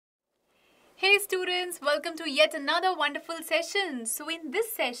Hey students, welcome to yet another wonderful session. So in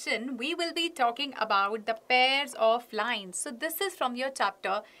this session, we will be talking about the pairs of lines. So this is from your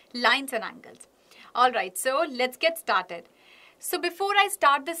chapter, Lines and Angles. Alright, so let's get started. So before I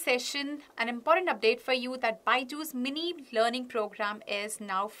start the session, an important update for you that BYJU'S mini learning program is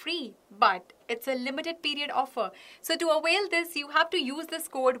now free, but it's a limited period offer. So to avail this, you have to use this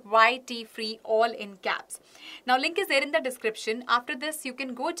code YTFREE all in caps. Now link is there in the description. After this, you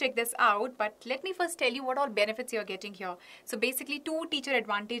can go check this out, but let me first tell you what all benefits you're getting here. So basically 2 teacher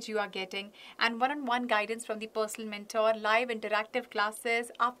advantage you are getting and one-on-one guidance from the personal mentor, live interactive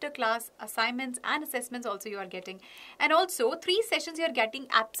classes, after class assignments and assessments also you are getting. And also 3 sessions you are getting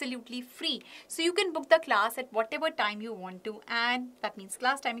absolutely free. So you can book the class at whatever time you want to, and that means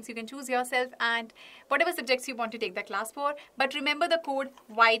class timings you can choose yourself and whatever subjects you want to take the class for. But remember the code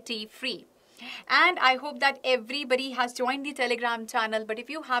YTFREE. And I hope that everybody has joined the Telegram channel, but if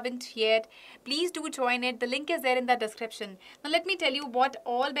you haven't yet, please do join it. The link is there in the description. Now let me tell you what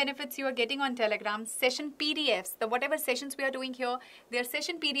all benefits you are getting on Telegram. Session PDFs, the whatever sessions we are doing here, their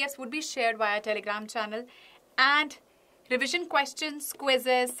session PDFs would be shared via Telegram channel, and revision questions,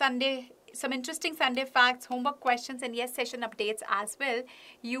 quizzes, some interesting Sunday facts, homework questions, and yes, session updates as well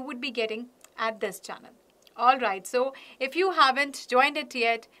you would be getting at this channel. Alright, so if you haven't joined it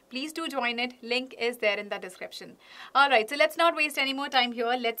yet, please do join it. Link is there in the description. Alright, so let's not waste any more time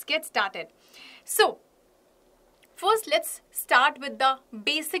here. Let's get started. So, first let's start with the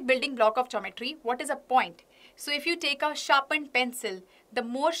basic building block of geometry. What is a point? So if you take a sharpened pencil, the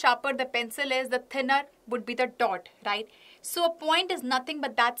more sharper the pencil is, the thinner would be the dot, right? So a point is nothing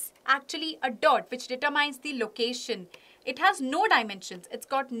but that's actually a dot which determines the location. It has no dimensions. It's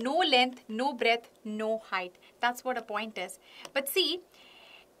got no length, no breadth, no height. That's what a point is. But see,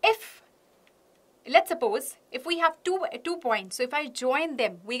 let's suppose if we have two points, so if I join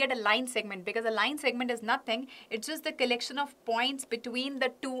them, we get a line segment, because a line segment is nothing. It's just the collection of points between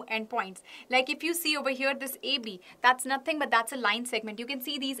the 2 endpoints. Like if you see over here this AB, that's nothing but that's a line segment. You can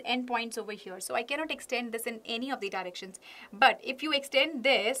see these endpoints over here. So I cannot extend this in any of the directions. But if you extend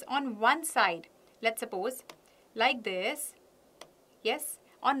this on one side, let's suppose like this, yes,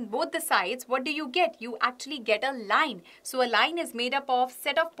 on both the sides, what do you get? You actually get a line. So a line is made up of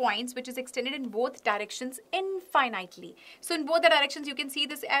set of points which is extended in both directions infinitely. So in both the directions you can see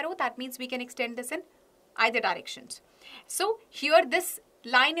this arrow. That means we can extend this in either directions. So here this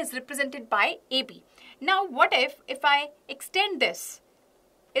line is represented by AB. Now what if I extend this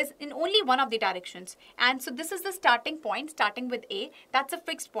is in only one of the directions, and so this is the starting point, starting with A. That's a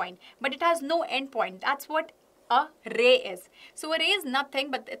fixed point, but it has no end point. That's what a ray is. So a ray is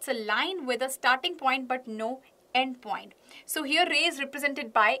nothing but it's a line with a starting point but no end point. So here ray is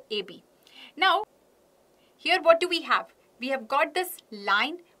represented by AB. Now here what do we have? We have got this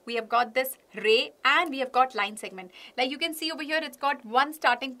line, we have got this ray, and we have got line segment. Like you can see over here, it's got one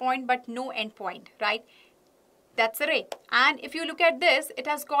starting point but no end point, right? That's a ray. And if you look at this, it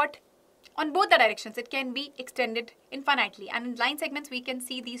has got on both the directions, it can be extended infinitely. And in line segments, we can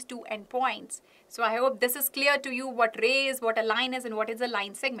see these 2 endpoints. So I hope this is clear to you what ray is, what a line is, and what is a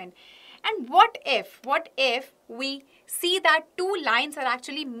line segment. And what if we see that 2 lines are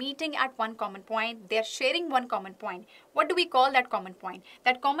actually meeting at one common point? They're sharing one common point. What do we call that common point?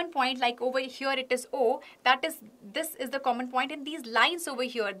 That common point, like over here it is O, this is the common point, and these lines over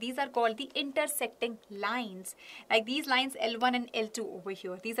here, these are called the intersecting lines. Like these lines L1 and L2 over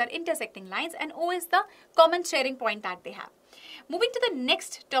here, these are intersecting lines, and O is the common sharing point that they have. Moving to the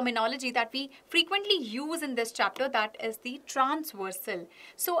next terminology that we frequently use in this chapter, that is the transversal.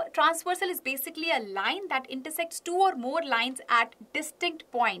 So transversal is basically a line that intersects 2 or more lines at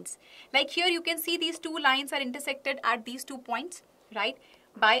distinct points. Like here you can see these 2 lines are intersected at these 2 points, right,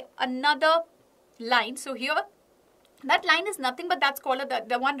 by another line. So here that line is nothing but that's called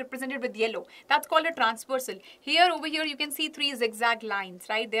the one represented with yellow. That's called a transversal. Here over here you can see 3 zigzag lines,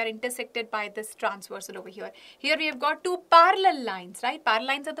 right? They are intersected by this transversal over here. Here we have got 2 parallel lines, right? Parallel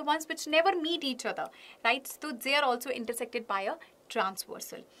lines are the ones which never meet each other, right? So they are also intersected by a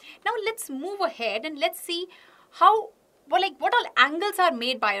transversal. Now let's move ahead and let's see what all angles are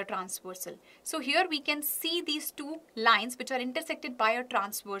made by a transversal. So here we can see these 2 lines which are intersected by a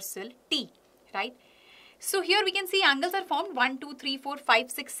transversal T, right? So here we can see angles are formed 1, 2, 3, 4,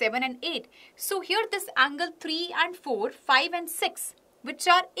 5, 6, 7 and 8. So here this angle 3 and 4, 5 and 6 which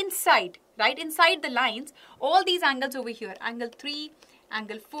are inside, right, inside the lines, all these angles over here, angle 3,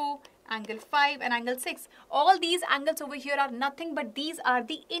 angle 4, angle 5 and angle 6, all these angles over here are nothing but these are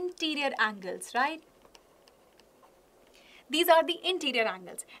the interior angles, right? These are the interior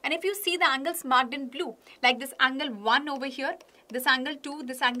angles. And if you see the angles marked in blue, like this angle 1 over here, this angle 2,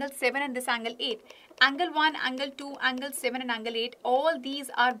 this angle 7 and this angle 8. Angle 1, angle 2, angle 7 and angle 8, all these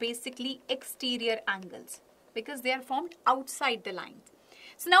are basically exterior angles because they are formed outside the line.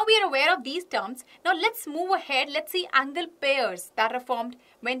 So now we are aware of these terms. Now let's move ahead. Let's see angle pairs that are formed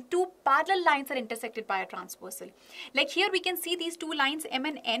when two parallel lines are intersected by a transversal. Like here we can see these two lines M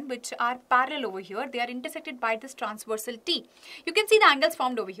and N which are parallel over here. They are intersected by this transversal T. You can see the angles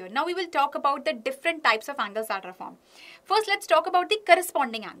formed over here. Now we will talk about the different types of angles that are formed. First let's talk about the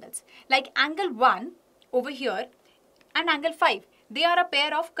corresponding angles. Like angle 1 over here and angle 5. They are a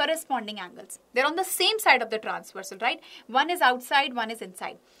pair of corresponding angles. They're on the same side of the transversal, right? One is outside, one is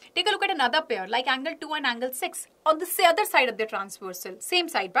inside. Take a look at another pair like angle 2 and angle 6 on the other side of the transversal. Same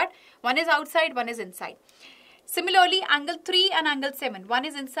side, but one is outside, one is inside. Similarly, angle 3 and angle 7. One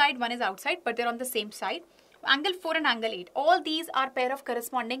is inside, one is outside, but they're on the same side. Angle 4 and angle 8. All these are pair of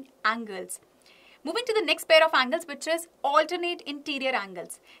corresponding angles. Moving to the next pair of angles, which is alternate interior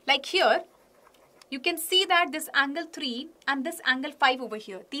angles. Like here, you can see that this angle 3 and this angle 5 over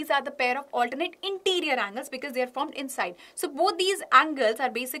here. These are the pair of alternate interior angles because they are formed inside. So both these angles are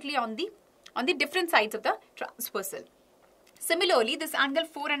basically on the different sides of the transversal. Similarly, this angle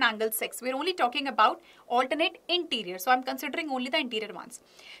 4 and angle 6, we're only talking about alternate interior. So I'm considering only the interior ones.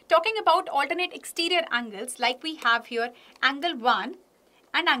 Talking about alternate exterior angles, like we have here angle 1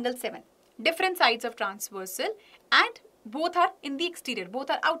 and angle 7. Different sides of transversal and both are in the exterior,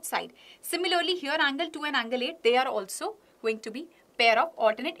 both are outside. Similarly, here angle 2 and angle 8, they are also going to be pair of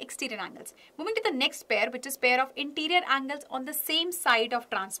alternate exterior angles. Moving to the next pair, which is pair of interior angles on the same side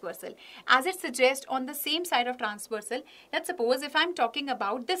of transversal. As it suggests, on the same side of transversal, let's suppose if I'm talking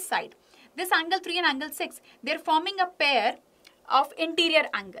about this side, this angle 3 and angle 6, they're forming a pair of interior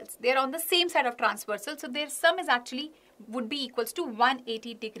angles. They're on the same side of transversal, so their sum is actually would be equals to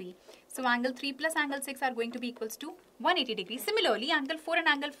 180 degree. So angle 3 plus angle 6 are going to be equals to 180 degrees. Similarly, angle 4 and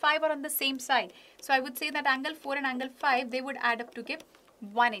angle 5 are on the same side. So I would say that angle 4 and angle 5, they would add up to give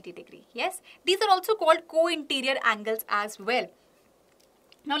 180 degree. Yes, these are also called co-interior angles as well.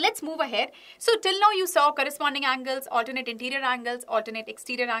 Now let's move ahead. So till now you saw corresponding angles, alternate interior angles, alternate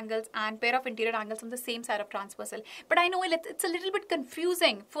exterior angles and pair of interior angles on the same side of transversal. But I know it's a little bit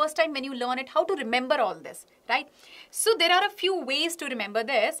confusing first time when you learn it, how to remember all this, right? So there are a few ways to remember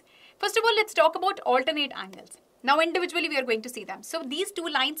this. First of all, let's talk about alternate angles. Now individually we are going to see them. So these two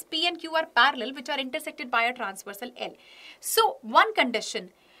lines P and Q are parallel which are intersected by a transversal L. So one condition,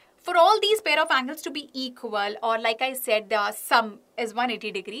 for all these pair of angles to be equal, or like I said, the sum is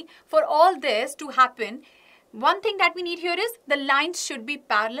 180 degree. For all this to happen, one thing that we need here is the lines should be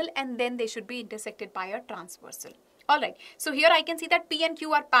parallel and then they should be intersected by a transversal. Alright, so here I can see that P and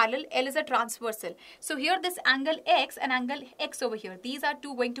Q are parallel, L is a transversal. So here this angle X and angle X over here, these are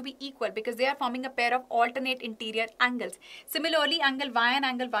two going to be equal because they are forming a pair of alternate interior angles. Similarly, angle Y and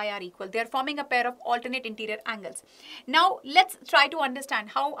angle Y are equal. They are forming a pair of alternate interior angles. Now, let's try to understand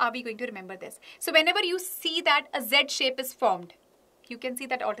how are we going to remember this. So whenever you see that a Z shape is formed, you can see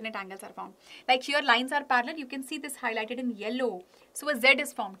that alternate angles are formed. Like here lines are parallel, you can see this highlighted in yellow. So a Z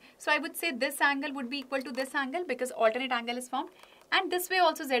is formed. So I would say this angle would be equal to this angle because alternate angle is formed. And this way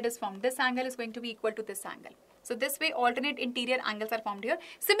also Z is formed. This angle is going to be equal to this angle. So this way alternate interior angles are formed here.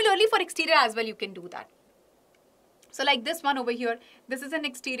 Similarly for exterior as well you can do that. So like this one over here, this is an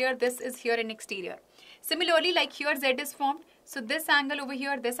exterior, this is here an exterior. Similarly, like here Z is formed. So this angle over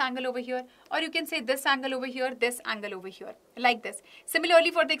here, this angle over here, or you can say this angle over here, this angle over here, like this.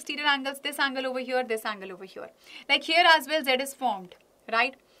 Similarly for the exterior angles, this angle over here, this angle over here. Like here as well Z is formed,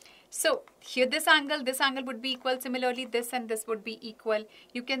 right? So here this angle would be equal. Similarly, this and this would be equal.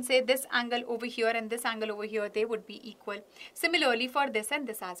 You can say this angle over here and this angle over here, they would be equal. Similarly for this and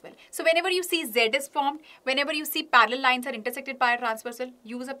this as well. So whenever you see Z is formed, whenever you see parallel lines are intersected by a transversal,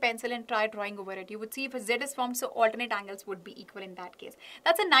 use a pencil and try drawing over it. You would see if a Z is formed, so alternate angles would be equal in that case.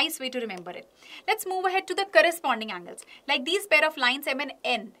 That's a nice way to remember it. Let's move ahead to the corresponding angles. Like these pair of lines M and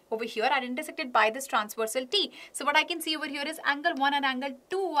N over here are intersected by this transversal T. So what I can see over here is angle 1 and angle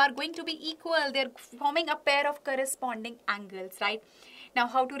 2 are going to be equal. They're forming a pair of corresponding angles, right? Now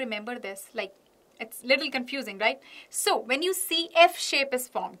how to remember this? Like it's little confusing, right? So when you see F shape is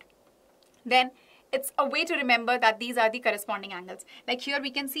formed, then it's a way to remember that these are the corresponding angles. Like here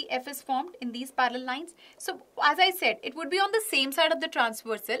we can see F is formed in these parallel lines. So as I said, it would be on the same side of the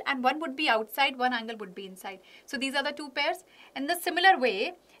transversal and one would be outside, one angle would be inside. So these are the two pairs. In the similar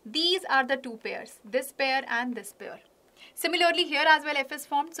way, these are the two pairs, this pair and this pair. Similarly, here as well F is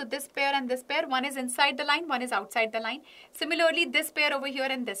formed. So this pair and this pair, one is inside the line, one is outside the line. Similarly, this pair over here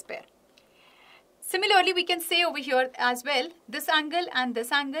and this pair. Similarly, we can say over here as well, this angle and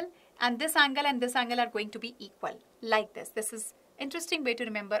this angle and this angle and this angle are going to be equal. Like this. This is interesting way to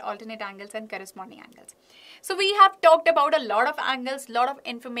remember alternate angles and corresponding angles. So we have talked about a lot of angles, lot of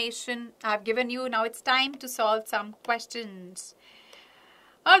information I've given you. Now it's time to solve some questions.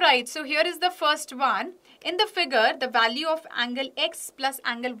 Alright, so here is the first one. In the figure, the value of angle X plus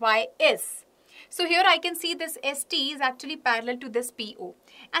angle Y is. So here I can see this ST is actually parallel to this PO.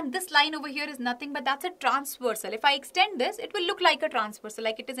 And this line over here is nothing but that's a transversal. If I extend this, it will look like a transversal,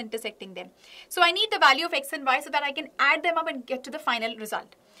 like it is intersecting them. So I need the value of X and Y so that I can add them up and get to the final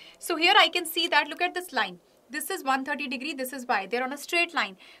result. So here I can see that, look at this line. This is 130 degree, this is Y. They're on a straight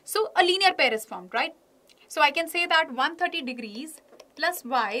line. So a linear pair is formed, right? So I can say that 130 degrees plus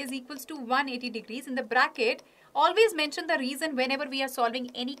Y is equals to 180 degrees. In the bracket, always mention the reason whenever we are solving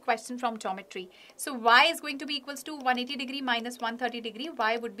any question from geometry. So Y is going to be equals to 180 degree minus 130 degree.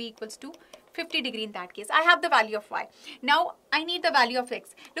 Y would be equals to 50 degree in that case. I have the value of Y. Now I need the value of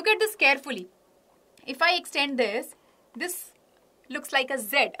X. Look at this carefully. If I extend this, this looks like a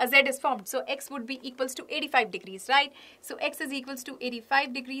Z. A Z is formed. So X would be equals to 85 degrees, right? So X is equals to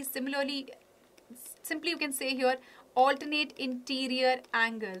 85 degrees. Similarly, simply you can say here alternate interior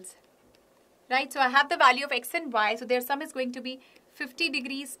angles. Right, so I have the value of X and Y. So their sum is going to be 50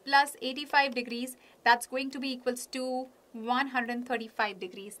 degrees plus 85 degrees. That's going to be equals to 135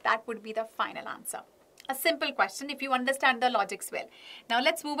 degrees. That would be the final answer. A simple question if you understand the logics well. Now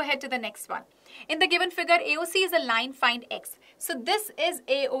let's move ahead to the next one. In the given figure, AOC is a line, find X. So this is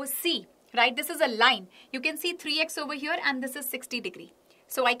AOC, right? This is a line. You can see 3X over here and this is 60 degree.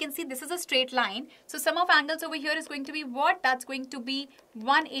 So I can see this is a straight line. So sum of angles over here is going to be what? That's going to be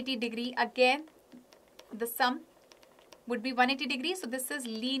 180 degree. Again, the sum would be 180 degrees. So this is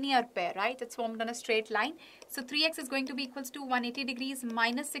linear pair, right? It's formed on a straight line. So 3x is going to be equals to 180 degrees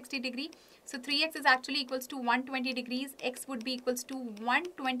minus 60 degree. So 3x is actually equals to 120 degrees. X would be equals to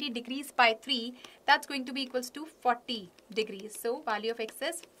 120 degrees by 3. That's going to be equals to 40 degrees. So value of x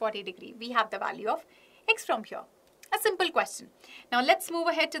is 40 degree. We have the value of x from here. A simple question. Now let's move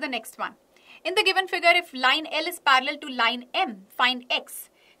ahead to the next one. In the given figure, if line L is parallel to line M, find X.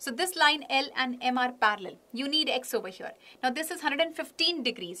 So this line L and M are parallel. You need X over here. Now this is 115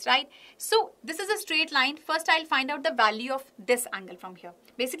 degrees, right? So this is a straight line. First I'll find out the value of this angle from here.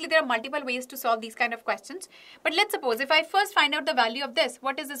 Basically there are multiple ways to solve these kind of questions. But let's suppose if I first find out the value of this,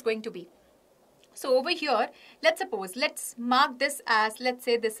 what is this going to be? So over here, let's mark this as, let's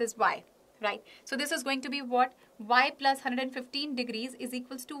say this is Y. Right. So this is going to be what? Y plus 115 degrees is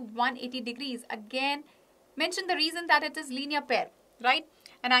equals to 180 degrees. Again, mention the reason that it is linear pair, right?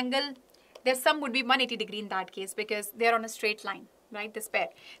 An angle, their sum would be 180 degree in that case because they're on a straight line, right? This pair.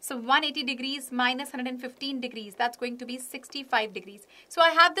 So 180 degrees minus 115 degrees, that's going to be 65 degrees. So I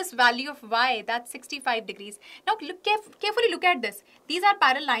have this value of Y, that's 65 degrees. Now look carefully look at this. These are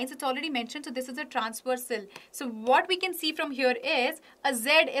parallel lines, it's already mentioned, so this is a transversal. So what we can see from here is a Z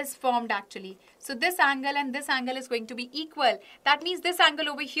is formed actually. So this angle and this angle is going to be equal. That means this angle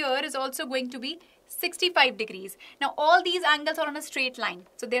over here is also going to be 65 degrees. Now all these angles are on a straight line.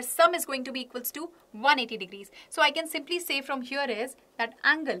 So their sum is going to be equals to 180 degrees. So I can simply say from here is that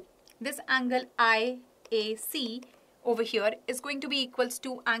angle, this angle IAC over here is going to be equals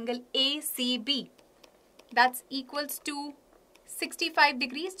to angle ACB. That's equals to 65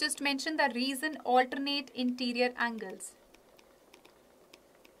 degrees. Just mention the reason, alternate interior angles.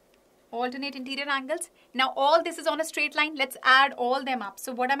 Alternate interior angles. Now all this is on a straight line. Let's add all them up.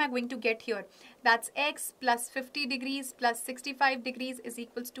 So what am I going to get here? That's x plus 50 degrees plus 65 degrees is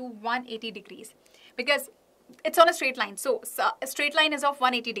equals to 180 degrees. Because it's on a straight line. So a straight line is of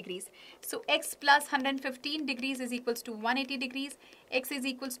 180 degrees. So x plus 115 degrees is equals to 180 degrees. X is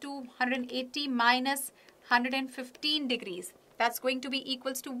equals to 180 minus 115 degrees. That's going to be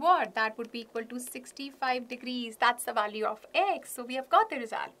equals to what? That would be equal to 65 degrees. That's the value of x. So we have got the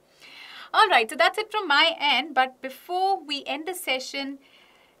result. Alright, so that's it from my end. But before we end the session,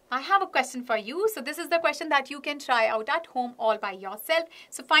 I have a question for you. So this is the question that you can try out at home all by yourself.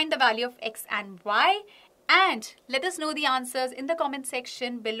 So find the value of x and y and let us know the answers in the comment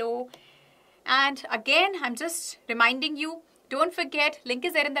section below. And again, I'm just reminding you, don't forget, link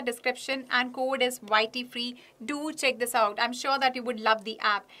is there in the description and code is YTFree. Do check this out. I'm sure that you would love the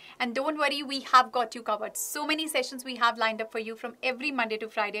app. And don't worry, we have got you covered. So many sessions we have lined up for you from every Monday to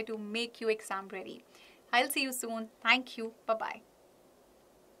Friday to make you exam ready. I'll see you soon. Thank you. Bye-bye.